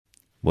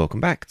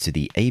Welcome back to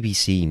the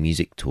ABC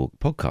Music Talk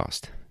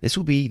podcast. This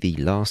will be the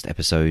last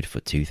episode for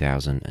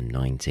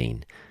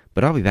 2019,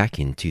 but I'll be back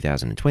in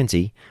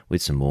 2020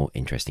 with some more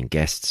interesting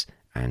guests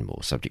and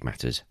more subject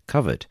matters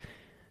covered.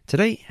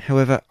 Today,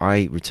 however,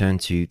 I return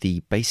to the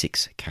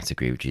basics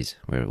category, which is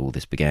where all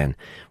this began,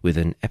 with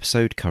an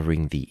episode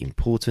covering the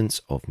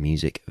importance of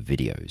music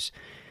videos.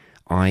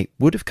 I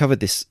would have covered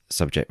this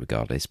subject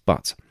regardless,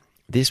 but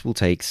this will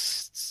take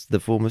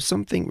the form of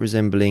something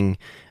resembling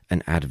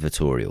an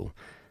advertorial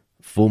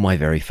for my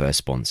very first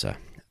sponsor,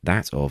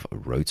 that of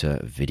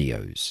Rota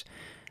Videos.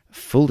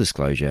 Full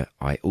disclosure,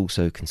 I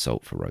also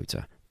consult for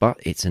Rota, but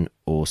it's an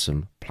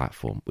awesome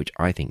platform which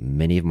I think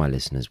many of my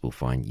listeners will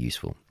find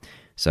useful.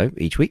 So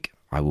each week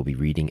I will be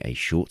reading a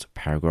short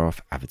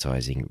paragraph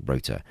advertising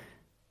Rota.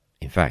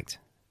 In fact,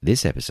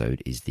 this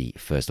episode is the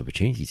first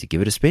opportunity to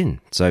give it a spin,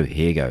 so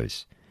here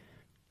goes.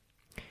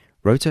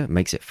 Rota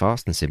makes it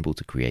fast and simple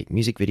to create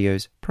music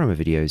videos, promo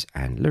videos,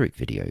 and lyric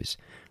videos.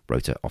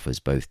 Rota offers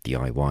both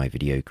DIY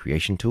video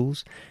creation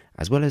tools,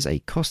 as well as a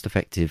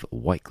cost-effective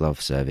white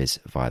glove service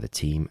via the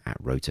team at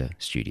Rota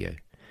Studio.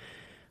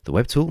 The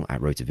web tool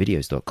at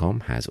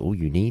rotavideos.com has all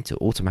you need to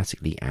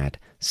automatically add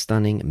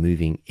stunning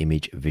moving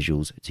image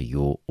visuals to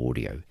your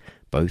audio,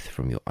 both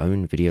from your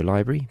own video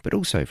library, but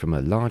also from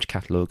a large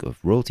catalogue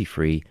of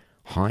royalty-free,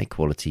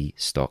 high-quality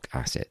stock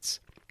assets.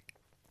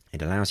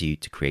 It allows you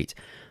to create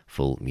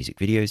full music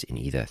videos in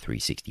either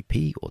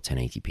 360p or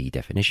 1080p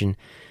definition,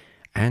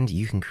 and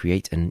you can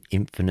create an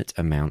infinite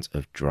amount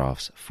of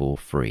drafts for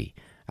free,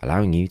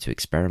 allowing you to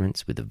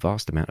experiment with the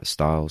vast amount of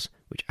styles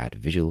which add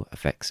visual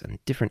effects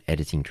and different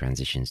editing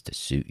transitions to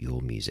suit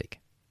your music.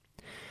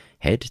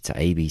 Head to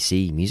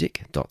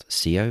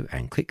abcmusic.co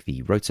and click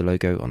the Rota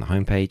logo on the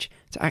homepage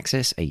to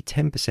access a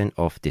 10%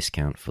 off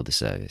discount for the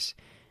service.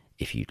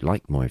 If you'd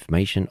like more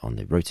information on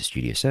the Rota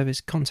Studio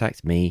service,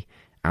 contact me,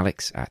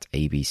 Alex at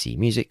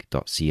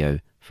abcmusic.co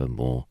for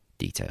more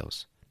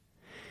details.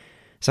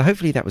 So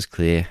hopefully that was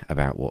clear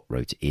about what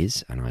Rota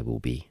is, and I will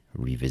be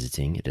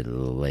revisiting it a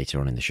little later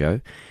on in the show.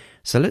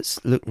 So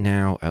let's look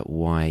now at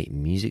why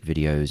music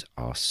videos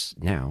are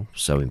now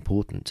so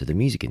important to the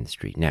music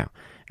industry. Now,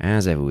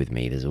 as ever with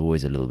me, there's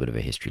always a little bit of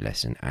a history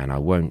lesson, and I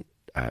won't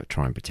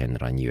try and pretend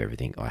that I knew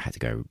everything. I had to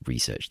go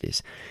research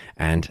this.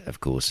 And, of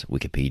course,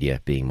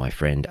 Wikipedia being my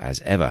friend as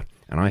ever.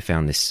 And I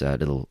found this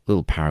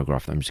little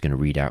paragraph that I'm just going to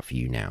read out for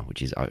you now,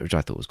 which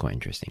I thought was quite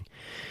interesting.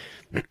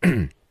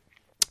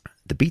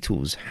 The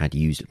Beatles had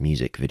used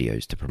music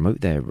videos to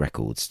promote their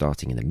records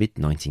starting in the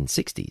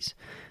mid-1960s.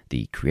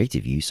 The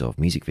creative use of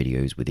music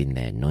videos within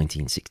their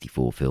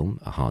 1964 film,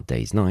 A Hard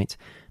Day's Night,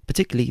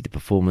 particularly the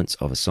performance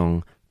of a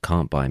song,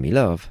 Can't Buy Me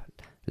Love,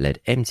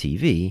 led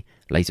MTV,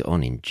 later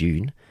on in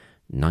June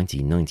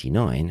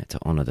 1999, to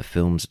honour the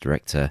film's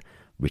director,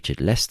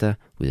 Richard Lester,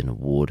 with an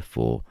award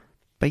for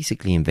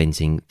basically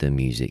inventing the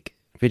music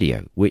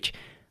video, which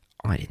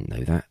I didn't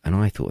know that, and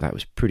I thought that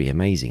was pretty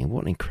amazing. And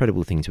what an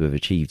incredible thing to have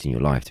achieved in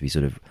your life, to be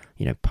sort of,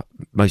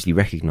 mostly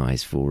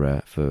recognised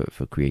for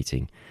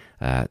creating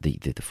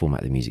the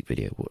format of the music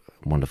video.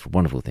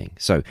 Wonderful thing.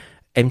 So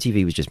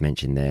MTV was just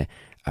mentioned there,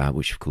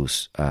 which of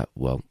course, it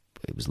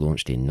was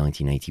launched in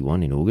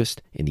 1981 in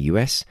August in the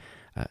US.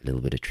 A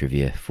little bit of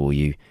trivia for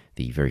you.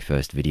 The very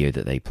first video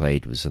that they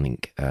played was something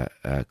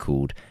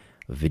called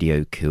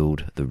Video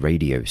Killed the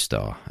Radio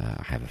Star.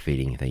 I have a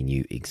feeling they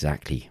knew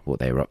exactly what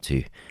they were up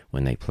to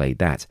when they played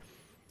that.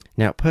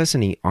 Now,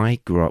 personally,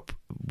 I grew up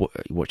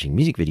watching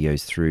music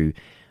videos through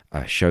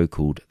a show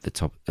called the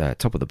Top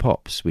of the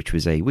Pops, which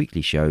was a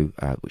weekly show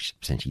which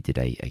essentially did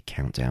a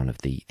countdown of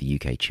the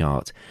UK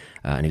chart,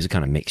 and it was a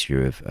kind of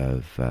mixture of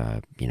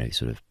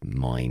sort of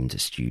mimed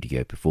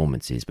studio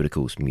performances, but of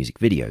course music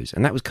videos,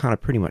 and that was kind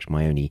of pretty much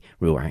my only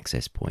real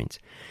access point.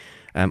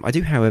 I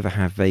do, however,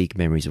 have vague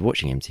memories of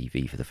watching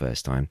MTV for the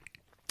first time.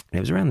 And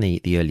it was around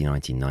the early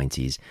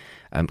 1990s,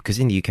 because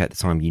in the UK at the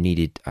time you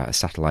needed a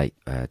satellite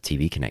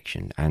TV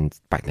connection, and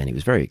back then it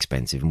was very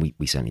expensive, and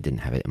we certainly didn't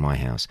have it at my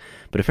house.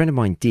 But a friend of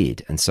mine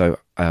did, and so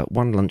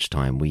one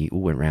lunchtime we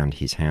all went round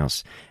his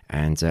house,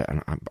 and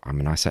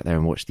I sat there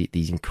and watched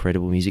these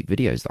incredible music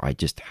videos that I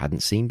just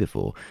hadn't seen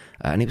before,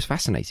 and it was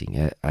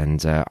fascinating,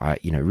 and I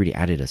really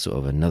added a sort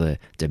of another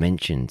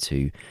dimension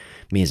to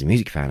me as a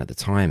music fan at the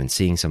time, and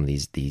seeing some of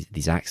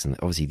these acts, and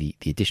obviously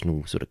the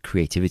additional sort of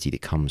creativity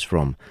that comes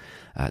from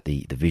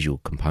the visual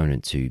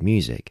component to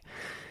music.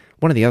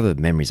 One of the other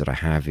memories that I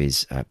have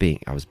is I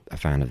was a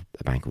fan of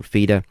a band called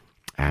Feeder,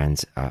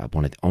 and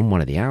on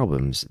one of the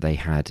albums they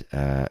had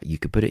you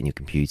could put it in your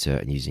computer,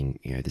 and using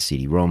the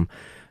CD-ROM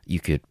you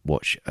could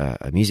watch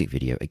a music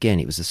video. Again,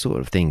 it was the sort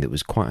of thing that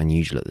was quite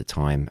unusual at the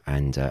time,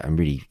 and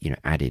really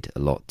added a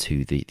lot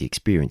to the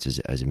experience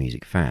as a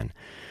music fan.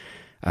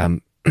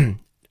 The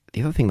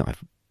other thing that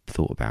I've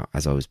thought about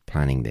as I was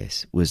planning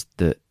this was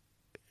that,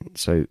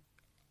 so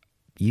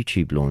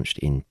YouTube launched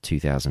in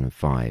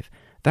 2005.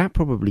 That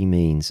probably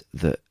means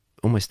that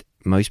most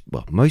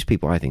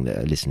people I think that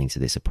are listening to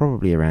this are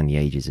probably around the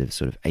ages of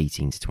sort of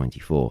 18 to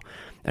 24,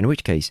 and in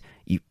which case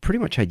you pretty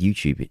much had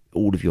YouTube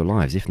all of your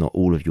lives, if not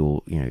all of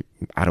your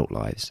adult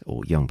lives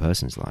or young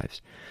person's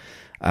lives.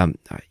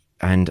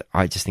 And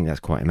I just think that's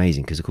quite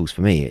amazing because, of course,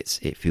 for me,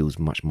 it feels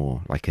much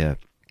more like a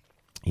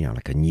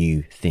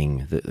new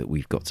thing that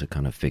we've got to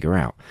kind of figure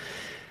out.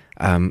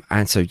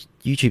 And so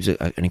YouTube's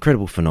an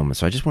incredible phenomenon.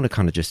 So I just want to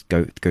kind of just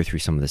go through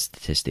some of the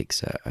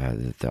statistics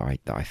that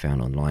I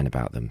found online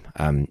about them.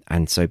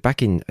 And so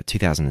back in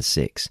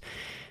 2006,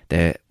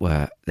 there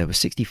were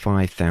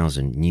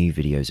 65,000 new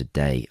videos a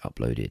day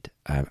uploaded,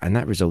 and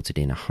that resulted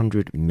in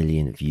 100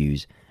 million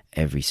views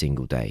every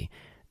single day.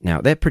 Now,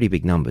 they're pretty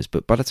big numbers,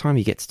 but by the time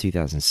you get to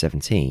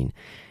 2017,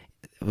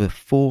 there were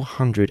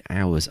 400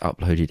 hours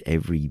uploaded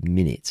every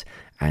minute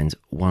and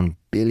 1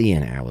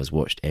 billion hours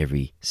watched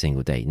every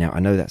single day. Now,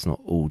 I know that's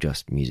not all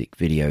just music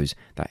videos,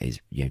 that is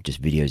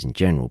just videos in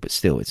general, but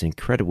still, it's an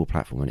incredible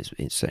platform, and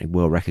it's certainly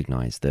well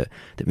recognised that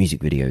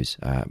music videos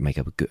make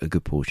up a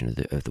good portion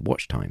of the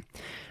watch time.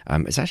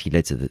 It's actually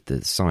led to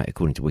the site,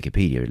 according to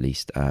Wikipedia at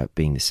least,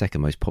 being the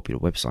second most popular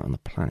website on the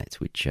planet,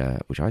 which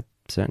I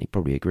certainly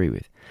probably agree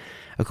with.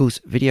 Of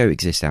course, video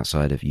exists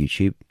outside of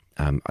YouTube.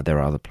 There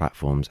are other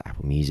platforms,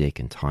 Apple Music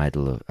and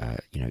Tidal,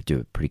 do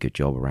a pretty good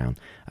job around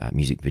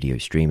music video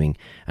streaming.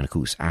 And of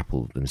course,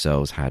 Apple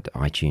themselves had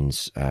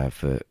iTunes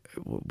for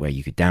where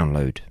you could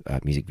download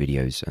music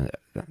videos.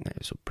 That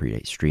sort of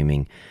predates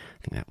streaming.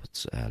 I think that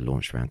was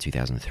launched around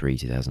 2003,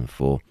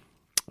 2004.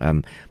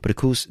 But of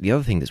course, the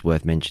other thing that's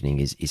worth mentioning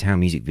is how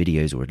music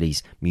videos, or at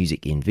least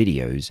music in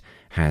videos,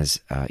 has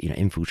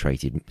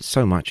infiltrated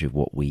so much of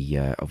what we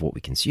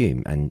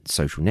consume, and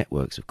social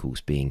networks, of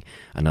course, being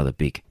another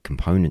big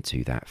component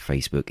to that.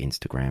 Facebook,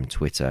 Instagram,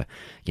 Twitter,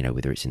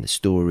 whether it's in the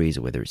stories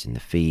or whether it's in the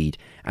feed,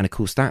 and of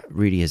course that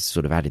really has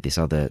sort of added this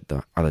other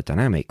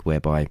dynamic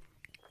whereby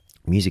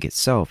music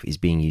itself is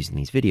being used in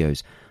these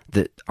videos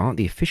that aren't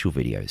the official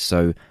videos.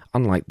 So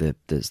unlike the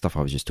stuff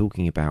I was just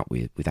talking about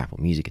with Apple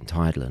Music and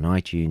Tidal and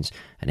iTunes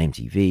and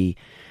MTV,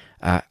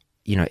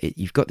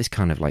 you've got this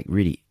kind of like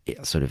really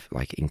sort of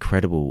like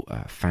incredible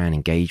fan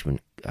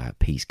engagement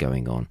piece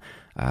going on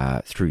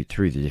through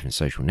the different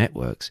social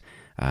networks.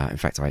 In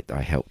fact,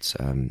 I helped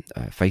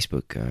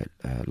Facebook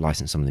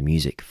license some of the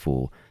music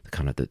for the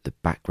kind of the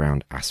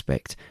background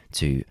aspect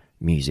to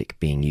music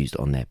being used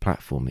on their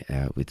platform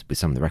with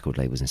some of the record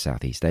labels in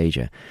Southeast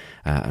Asia,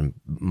 and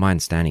my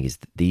understanding is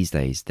that these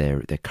days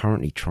they're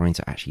currently trying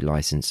to actually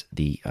license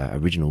the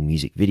original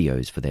music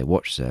videos for their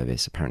watch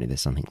service. Apparently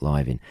there's something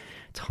live in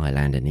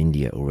Thailand and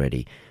India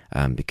already,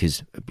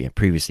 because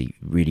previously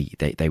really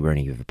they were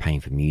only ever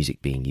paying for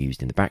music being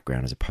used in the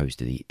background as opposed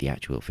to the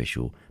actual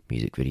official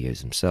music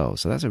videos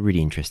themselves. So that's a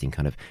really interesting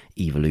kind of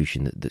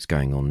evolution that's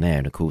going on there.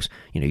 And of course,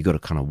 you've got to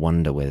kind of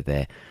wonder whether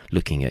they're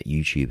looking at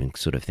YouTube and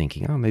sort of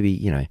thinking, oh, maybe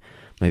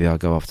I'll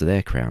go after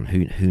their crown.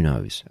 Who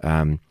knows?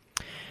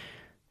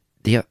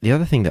 The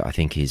other thing that I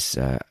think is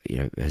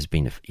has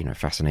been a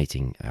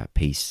fascinating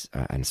piece,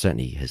 and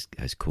certainly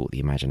has caught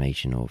the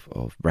imagination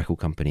of record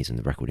companies and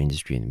the record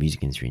industry and the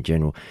music industry in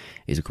general,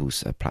 is of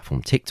course a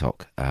platform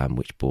TikTok,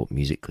 which bought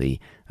Musical.ly,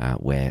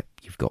 where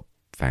you've got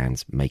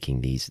fans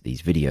making these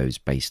videos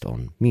based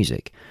on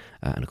music,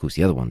 and of course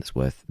the other one that's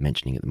worth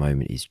mentioning at the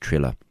moment is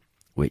Triller,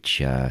 which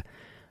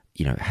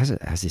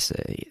has this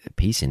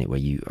piece in it where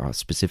you are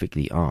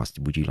specifically asked,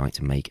 would you like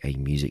to make a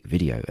music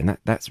video? And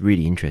that's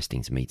really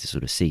interesting to me to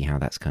sort of see how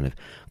that's kind of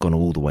gone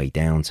all the way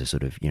down to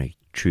sort of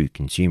true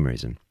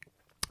consumerism.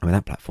 I mean,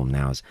 that platform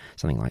now is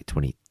something like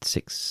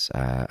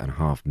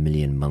 26.5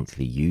 million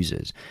monthly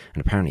users,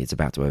 and apparently it's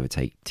about to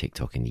overtake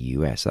TikTok in the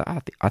US. So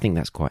I think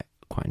that's quite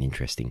an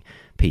interesting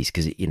piece,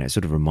 because it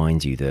sort of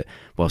reminds you that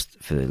whilst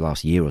for the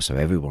last year or so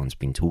everyone's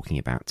been talking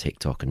about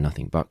TikTok and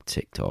nothing but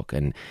TikTok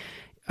and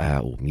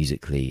or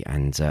Musical.ly,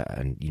 and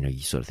you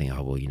sort of think,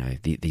 oh well,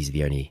 this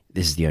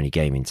is the only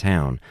game in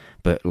town.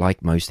 But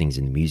like most things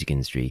in the music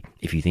industry,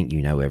 if you think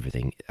you know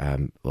everything,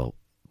 well,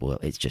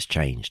 it's just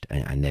changed,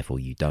 and therefore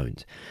you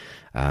don't.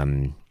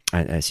 And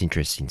it's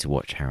interesting to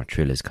watch how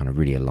Triller's kind of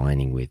really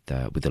aligning with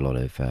a lot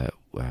of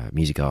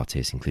music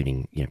artists,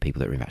 including people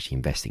that are actually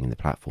investing in the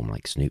platform,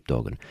 like Snoop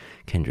Dogg and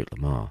Kendrick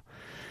Lamar.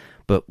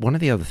 But one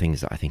of the other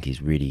things that I think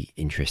is really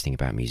interesting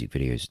about music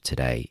videos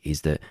today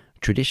is that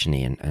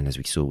traditionally, and as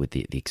we saw with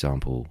the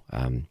example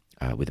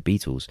with the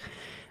Beatles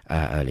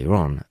earlier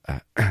on,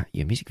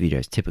 music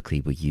videos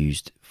typically were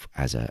used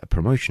as a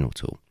promotional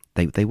tool.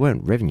 They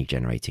weren't revenue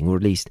generating, or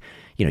at least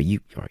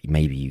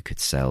maybe you could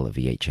sell a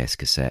VHS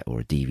cassette or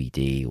a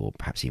DVD, or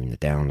perhaps even the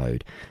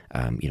download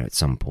at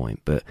some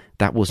point. But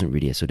that wasn't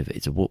really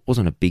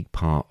wasn't a big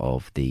part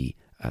of the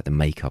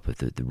makeup of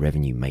the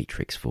revenue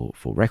matrix for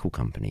record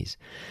companies.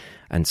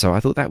 And so I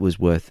thought that was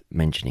worth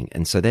mentioning.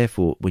 And so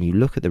therefore, when you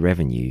look at the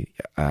revenue,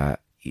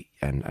 and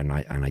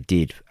I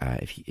did,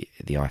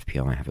 the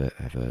IFPI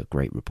have a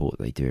great report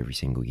that they do every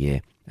single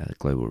year, the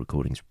Global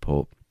Recordings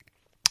Report.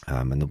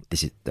 And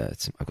this is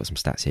I've got some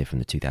stats here from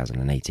the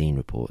 2018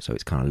 report, so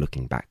it's kind of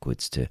looking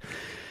backwards to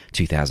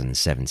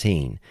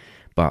 2017.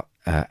 But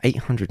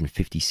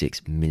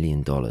 $856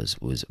 million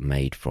was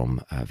made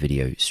from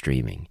video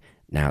streaming.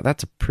 Now,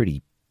 that's a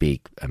pretty big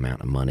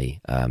amount of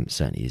money,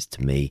 certainly is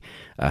to me,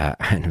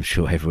 and I'm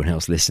sure everyone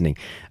else listening.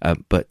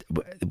 But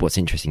what's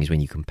interesting is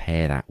when you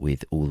compare that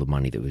with all the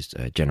money that was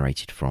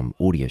generated from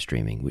audio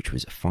streaming, which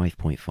was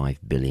 $5.5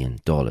 billion.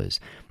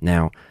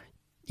 Now,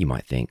 you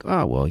might think,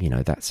 oh, well,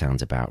 that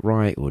sounds about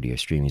right. Audio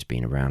streaming's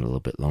been around a little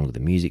bit longer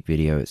than music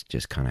video. It's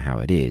just kind of how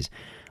it is.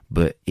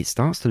 But it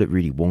starts to look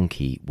really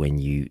wonky when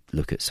you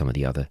look at some of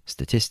the other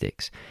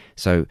statistics.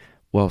 So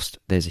whilst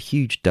there's a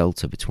huge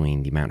delta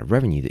between the amount of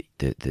revenue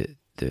that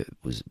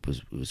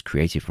was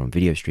created from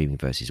video streaming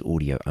versus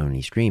audio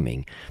only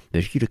streaming, but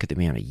if you look at the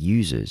amount of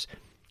users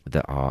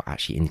that are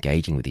actually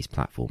engaging with these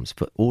platforms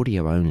for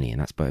audio only, and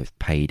that's both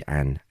paid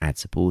and ad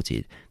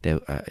supported, there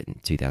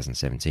in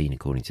 2017,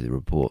 according to the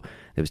report,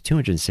 there was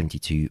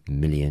 272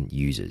 million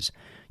users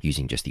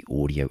using just the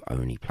audio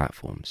only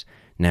platforms.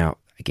 Now,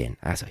 again,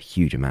 that's a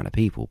huge amount of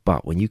people,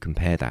 but when you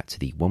compare that to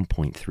the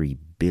 1.3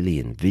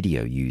 billion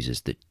video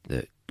users that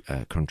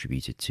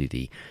contributed to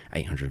the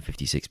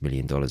 $856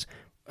 million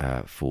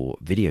for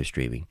video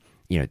streaming,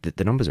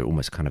 the numbers are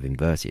almost kind of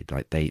inverted.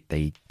 Like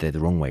they're the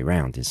wrong way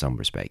round in some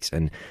respects,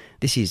 and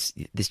this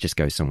just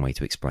goes some way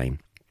to explain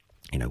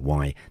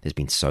why there's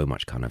been so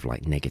much kind of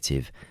like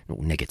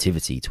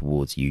negativity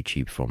towards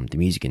YouTube from the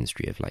music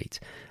industry of late.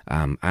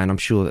 And I'm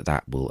sure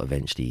that will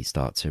eventually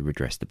start to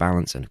redress the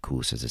balance. And of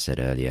course, as I said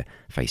earlier,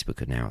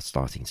 Facebook are now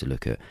starting to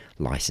look at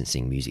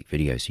licensing music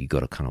videos. So you've got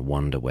to kind of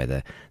wonder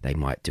whether they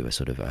might do a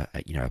sort of a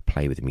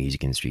play with the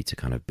music industry to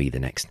kind of be the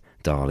next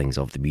darlings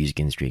of the music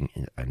industry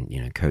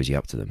and cozy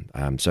up to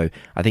them. So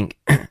I think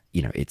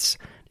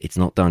it's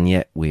not done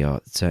yet. We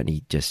are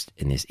certainly just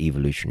in this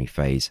evolutionary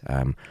phase.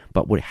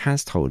 But what it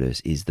has told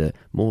us is that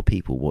more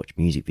people watch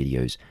music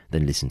videos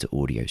than listen to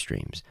audio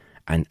streams.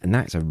 And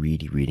that's a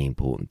really, really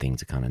important thing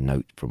to kind of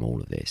note from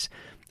all of this.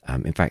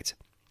 In fact,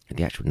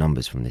 the actual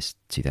numbers from this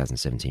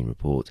 2017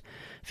 report,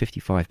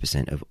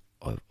 55%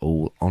 of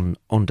all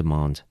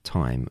on-demand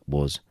time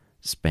was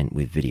spent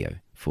with video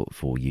for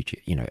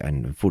YouTube,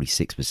 and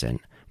 46%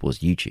 was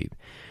YouTube.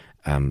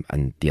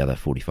 And the other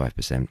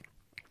 45%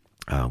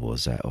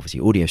 was obviously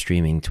audio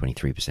streaming,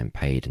 23%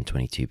 paid and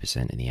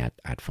 22% in the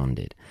ad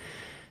funded.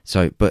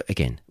 So, but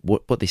again,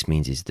 what this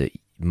means is that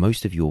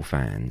most of your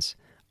fans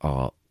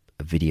are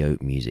video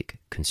music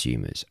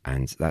consumers,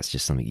 and that's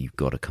just something you've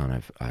got to kind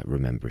of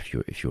remember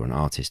if you're an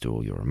artist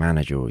or you're a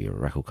manager or you're a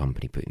record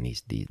company putting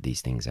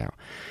these things out.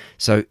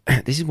 So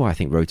this is why I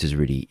think Rota's a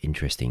really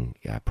interesting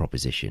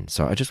proposition.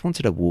 So I just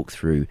wanted to walk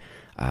through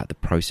the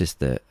process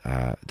that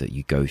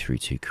you go through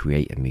to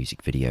create a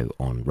music video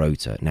on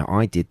Rota. Now,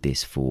 I did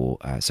this for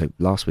so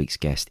last week's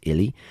guest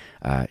Illy,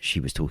 she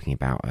was talking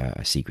about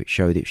a secret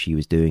show that she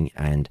was doing,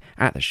 and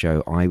at the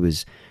show I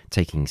was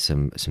taking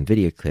some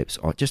video clips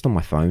just on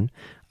my phone,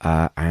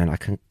 and I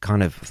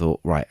kind of thought,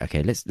 right,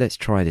 okay, let's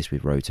try this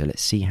with Rota,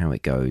 let's see how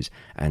it goes.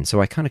 And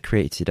so I kind of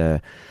created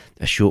a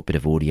short bit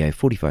of audio,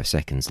 45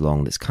 seconds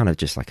long, that's kind of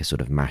just like a sort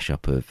of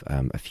mashup of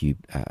a few,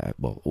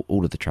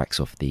 all of the tracks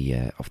off the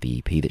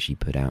EP that she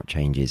put out,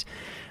 changes,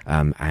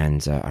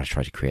 and I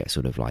tried to create a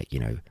sort of like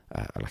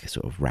a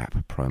sort of rap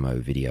promo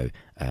video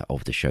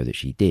of the show that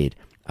she did.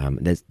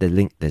 There's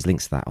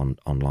links to that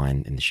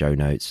online in the show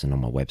notes and on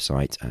my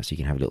website, so you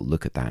can have a little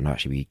look at that, and I'd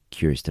actually be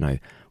curious to know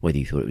whether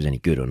you thought it was any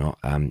good or not.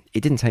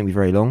 It didn't take me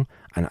very long,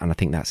 and I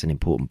think that's an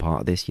important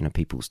part of this.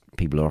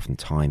 People are often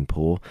time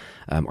poor.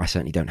 I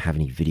certainly don't have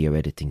any video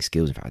editing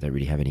skills. In fact, I don't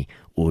really have any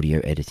audio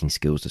editing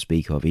skills to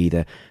speak of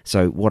either.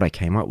 So what I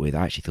came up with,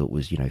 I actually thought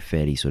was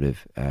fairly sort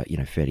of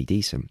fairly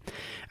decent.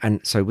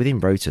 And so within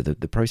Rota,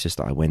 the process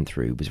that I went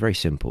through was very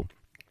simple.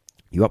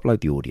 You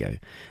upload the audio,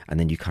 and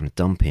then you kind of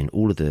dump in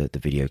all of the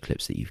video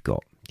clips that you've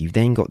got. You've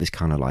then got this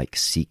kind of like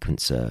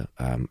sequencer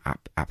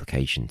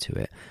application to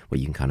it, where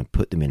you can kind of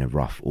put them in a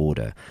rough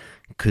order.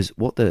 Because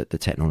what the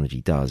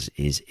technology does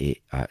is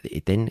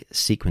it then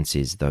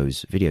sequences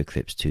those video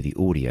clips to the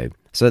audio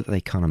so that they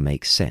kind of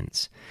make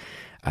sense.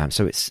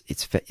 So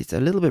it's a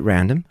little bit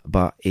random,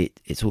 but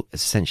it's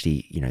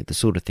essentially the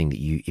sort of thing that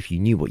if you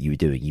knew what you were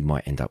doing, you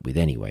might end up with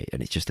anyway,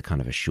 and it's just a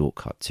kind of a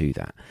shortcut to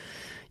that.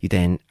 You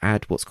then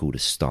add what's called a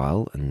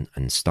style,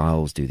 and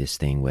styles do this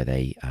thing where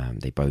they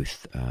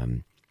both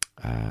can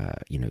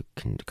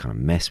kind of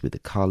mess with the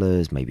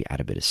colors, maybe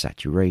add a bit of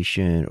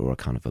saturation or a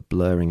kind of a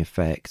blurring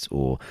effect,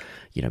 or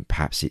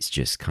perhaps it's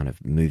just kind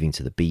of moving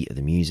to the beat of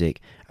the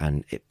music,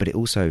 but it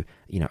also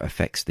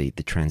affects the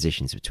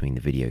transitions between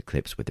the video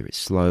clips, whether it's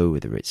slow,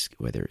 whether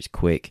it's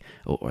quick,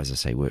 or as I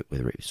say,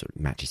 whether it sort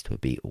of matches to a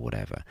beat or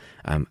whatever.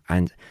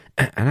 And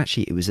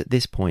actually, it was at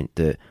this point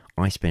that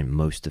I spent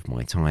most of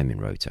my time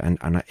in Rota,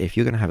 and if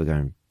you're going to have a go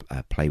and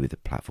play with the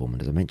platform,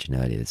 and as I mentioned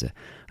earlier, there's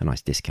a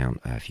nice discount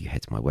if you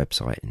head to my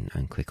website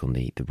and click on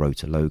the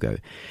Rota logo,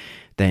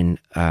 then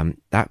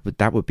that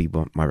would be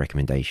my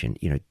recommendation.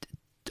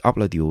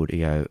 Upload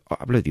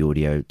the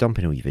audio, dump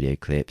in all your video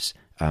clips,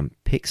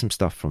 pick some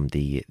stuff from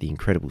the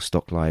incredible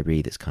stock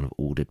library that's kind of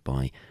ordered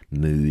by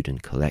mood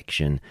and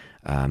collection,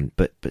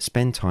 but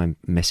spend time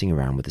messing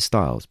around with the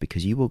styles,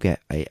 because you will get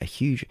a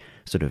huge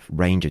sort of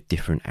range of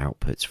different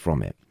outputs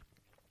from it.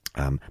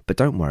 But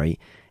don't worry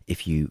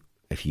if you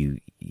if you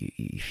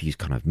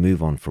kind of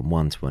move on from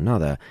one to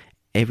another,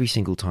 every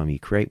single time you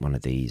create one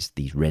of these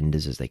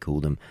renders, as they call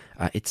them,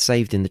 it's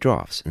saved in the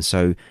drafts. And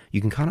so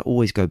you can kind of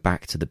always go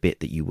back to the bit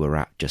that you were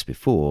at just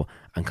before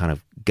and kind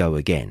of go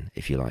again,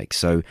 if you like.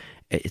 So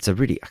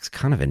it's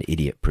kind of an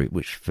idiot proof,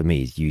 which for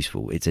me is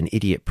useful. It's an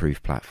idiot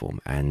proof platform,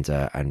 and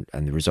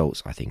the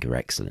results I think are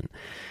excellent.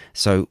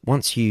 So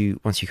once you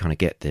kind of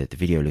get the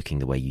video looking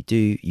the way you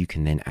do, you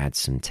can then add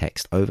some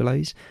text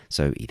overlays.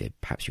 So either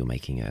perhaps you're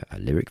making a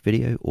lyric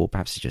video, or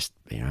perhaps it's just,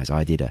 as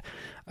I did, a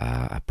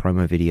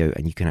promo video,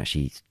 and you can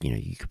actually,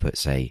 you could put,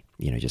 say,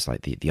 just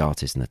like the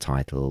artist and the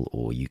title,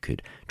 or you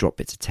could drop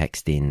bits of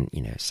text in,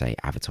 say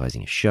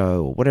advertising a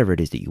show or whatever it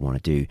is that you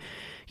want to do,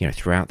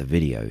 throughout the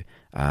video.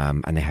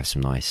 And they have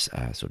some nice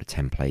sort of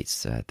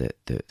templates that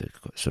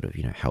sort of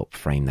help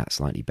frame that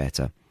slightly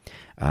better.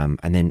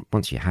 And then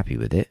once you're happy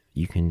with it,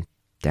 you can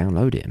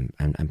download it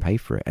and pay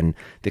for it. And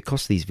the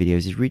cost of these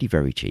videos is really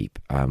very cheap,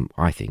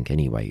 I think,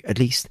 anyway. At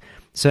least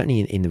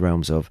certainly in the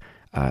realms of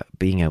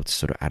being able to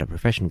sort of add a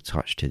professional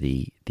touch to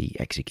the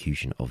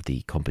execution of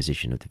the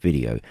composition of the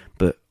video,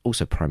 but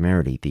also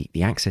primarily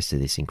the access to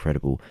this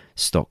incredible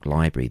stock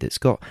library that's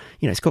got,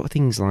 it's got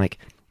things like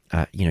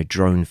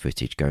drone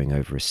footage going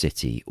over a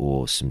city,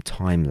 or some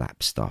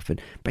time-lapse stuff, and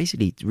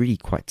basically really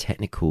quite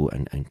technical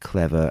and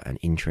clever and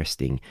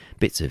interesting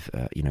bits of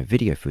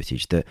video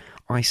footage that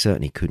I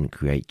certainly couldn't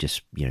create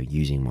just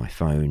using my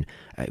phone.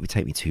 It would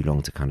take me too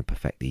long to kind of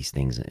perfect these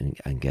things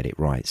and get it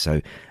right.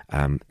 So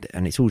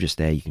and it's all just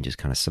there. You can just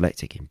kind of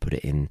select it and put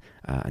it in,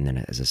 and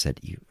then, as I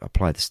said, you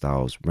apply the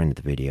styles, render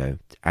the video,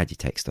 add your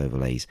text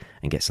overlays,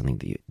 and get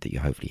something that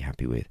you're hopefully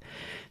happy with.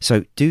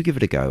 So do give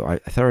it a go. I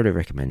thoroughly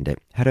recommend it.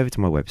 Head over to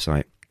my website,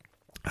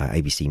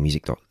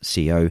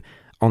 abcmusic.co.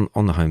 On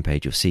the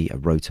homepage, you'll see a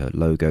Rotor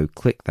logo.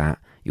 Click that.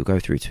 You'll go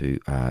through to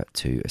a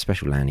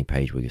special landing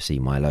page where you'll see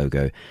my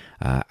logo,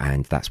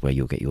 and that's where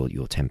you'll get your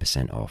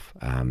 10% off.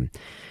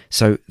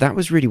 So that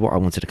was really what I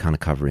wanted to kind of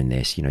cover in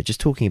this, just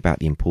talking about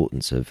the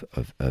importance of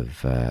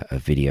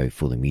video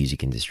for the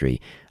music industry,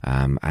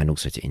 and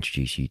also to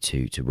introduce you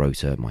to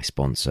Rotor, my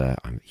sponsor.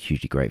 I'm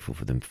hugely grateful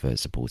for them for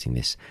supporting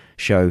this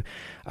show.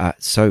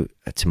 So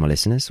to my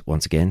listeners,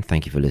 once again,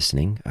 thank you for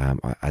listening.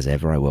 As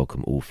ever, I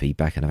welcome all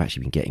feedback, and I've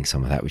actually been getting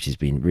some of that, which has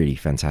been really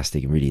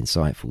fantastic and really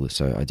insightful.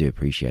 So I do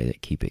appreciate it.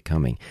 Keep it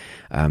coming.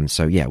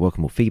 So yeah,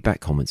 welcome all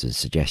feedback, comments, and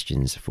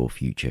suggestions for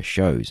future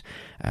shows.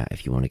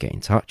 If you want to get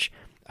in touch,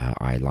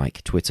 I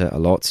like Twitter a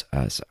lot.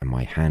 So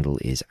my handle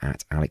is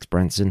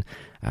 @AlexBranson.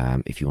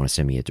 If you want to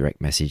send me a direct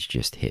message,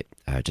 just type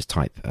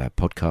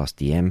podcast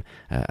DM,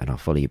 and I'll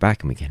follow you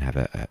back, and we can have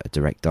a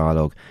direct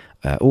dialogue.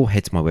 Or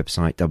head to my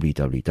website,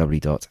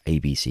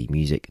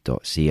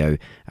 www.abcmusic.co,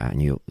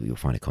 and you'll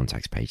find a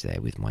contacts page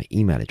there with my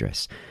email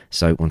address.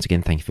 So once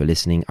again, thank you for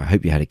listening. I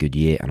hope you had a good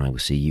year, and I will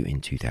see you in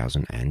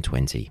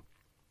 2020.